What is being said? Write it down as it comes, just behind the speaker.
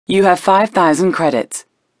You have 5,000 credits.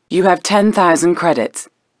 You have 10,000 credits.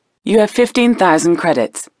 You have 15,000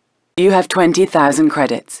 credits. You have 20,000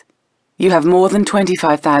 credits. You have more than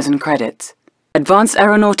 25,000 credits. Advanced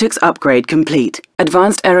Aeronautics Upgrade complete.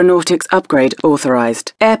 Advanced Aeronautics Upgrade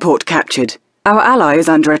authorized. Airport captured. Our ally is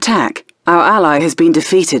under attack. Our ally has been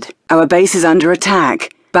defeated. Our base is under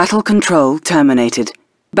attack. Battle control terminated.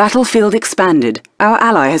 Battlefield expanded. Our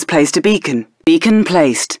ally has placed a beacon. Beacon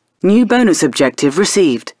placed. New bonus objective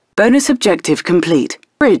received. Bonus objective complete.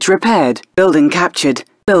 Bridge repaired. Building captured.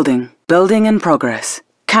 Building. Building in progress.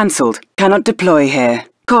 Cancelled. Cannot deploy here.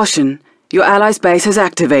 Caution. Your ally's base has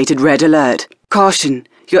activated red alert. Caution.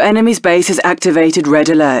 Your enemy's base has activated red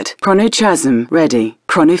alert. Chronochasm ready.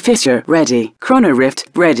 Chronofissure ready. Chronorift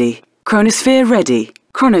ready. Chronosphere ready.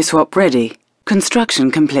 Chronoswap ready.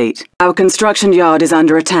 Construction complete. Our construction yard is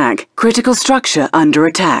under attack. Critical structure under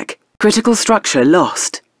attack. Critical structure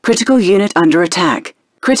lost. Critical unit under attack.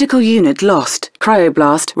 Critical unit lost.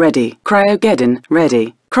 Cryoblast ready. Cryogeddon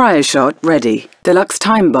ready. Cryoshot ready. Deluxe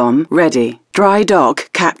time bomb ready. Dry dock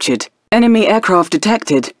captured. Enemy aircraft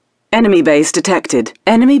detected. Enemy base detected.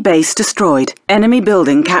 Enemy base destroyed. Enemy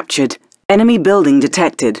building captured. Enemy building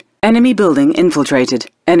detected. Enemy building infiltrated.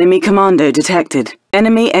 Enemy commando detected.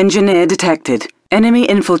 Enemy engineer detected. Enemy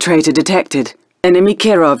infiltrator detected. Enemy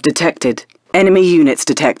Kirov detected. Enemy units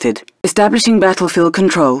detected. Establishing battlefield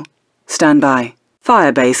control. Stand by.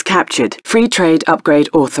 Firebase captured. Free trade upgrade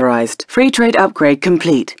authorized. Free trade upgrade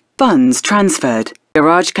complete. Funds transferred.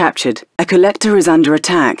 Garage captured. A collector is under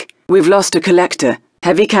attack. We've lost a collector.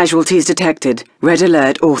 Heavy casualties detected. Red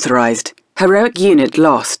alert authorized. Heroic unit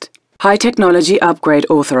lost. High technology upgrade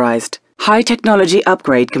authorized. High technology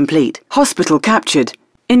upgrade complete. Hospital captured.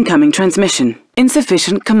 Incoming transmission.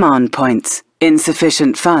 Insufficient command points.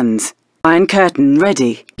 Insufficient funds. Iron Curtain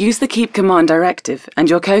ready. Use the Keep Command directive and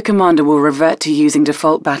your co-commander will revert to using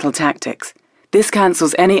default battle tactics. This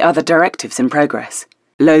cancels any other directives in progress.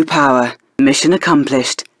 Low power. Mission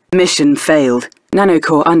accomplished. Mission failed.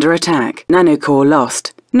 Nanocore under attack. Nanocore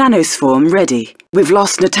lost. Nanoswarm ready. We've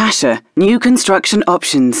lost Natasha. New construction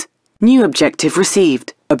options. New objective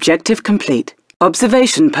received. Objective complete.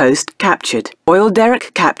 Observation post captured. Oil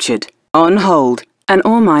derrick captured. On hold. An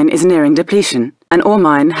ore mine is nearing depletion. An ore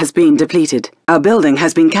mine has been depleted. Our building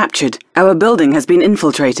has been captured. Our building has been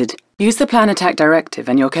infiltrated. Use the plan attack directive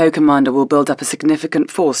and your co-commander will build up a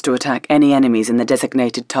significant force to attack any enemies in the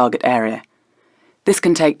designated target area. This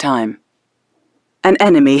can take time. An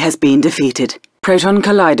enemy has been defeated. Proton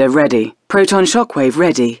Collider ready. Proton Shockwave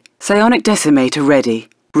ready. Psionic Decimator ready.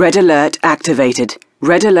 Red Alert activated.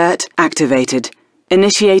 Red Alert activated.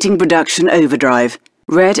 Initiating production overdrive.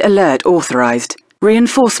 Red Alert authorized.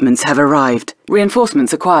 Reinforcements have arrived.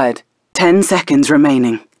 Reinforcements acquired. 10 seconds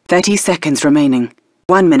remaining. 30 seconds remaining.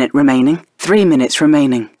 1 minute remaining. 3 minutes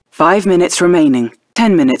remaining. 5 minutes remaining.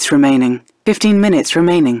 10 minutes remaining. 15 minutes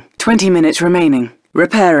remaining. 20 minutes remaining.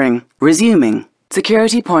 Repairing. Resuming.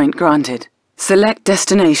 Security point granted. Select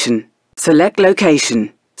destination. Select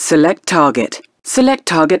location. Select target. Select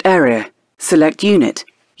target area. Select unit.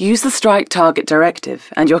 Use the strike target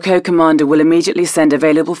directive and your co-commander will immediately send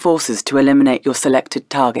available forces to eliminate your selected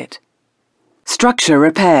target. Structure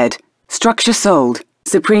repaired. Structure sold.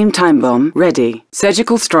 Supreme time bomb ready.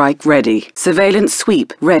 Surgical strike ready. Surveillance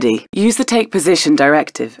sweep ready. Use the take position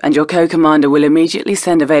directive and your co-commander will immediately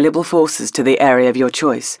send available forces to the area of your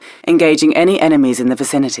choice, engaging any enemies in the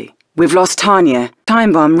vicinity. We've lost Tanya.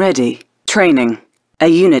 Time bomb ready. Training. A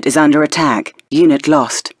unit is under attack. Unit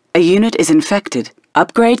lost. A unit is infected.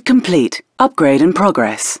 Upgrade complete. Upgrade in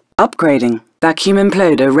progress. Upgrading. Vacuum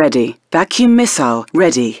imploder ready. Vacuum missile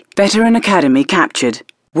ready. Veteran Academy captured.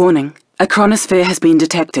 Warning. A chronosphere has been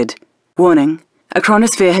detected. Warning. A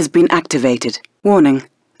chronosphere has been activated. Warning.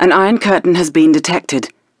 An iron curtain has been detected.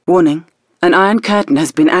 Warning. An iron curtain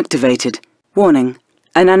has been activated. Warning.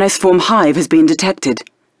 A nanoswarm hive has been detected.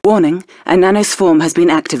 Warning. A nanoswarm has been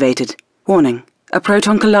activated. Warning. A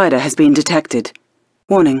proton collider has been detected.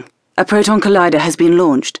 Warning. A proton collider has been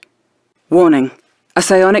launched. Warning. A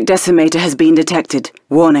psionic decimator has been detected.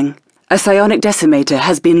 Warning. A psionic decimator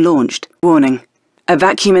has been launched. Warning. A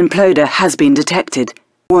vacuum imploder has been detected.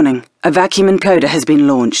 Warning. A vacuum imploder has been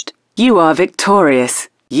launched. You are victorious.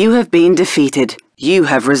 You have been defeated. You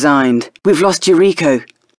have resigned. We've lost Jericho.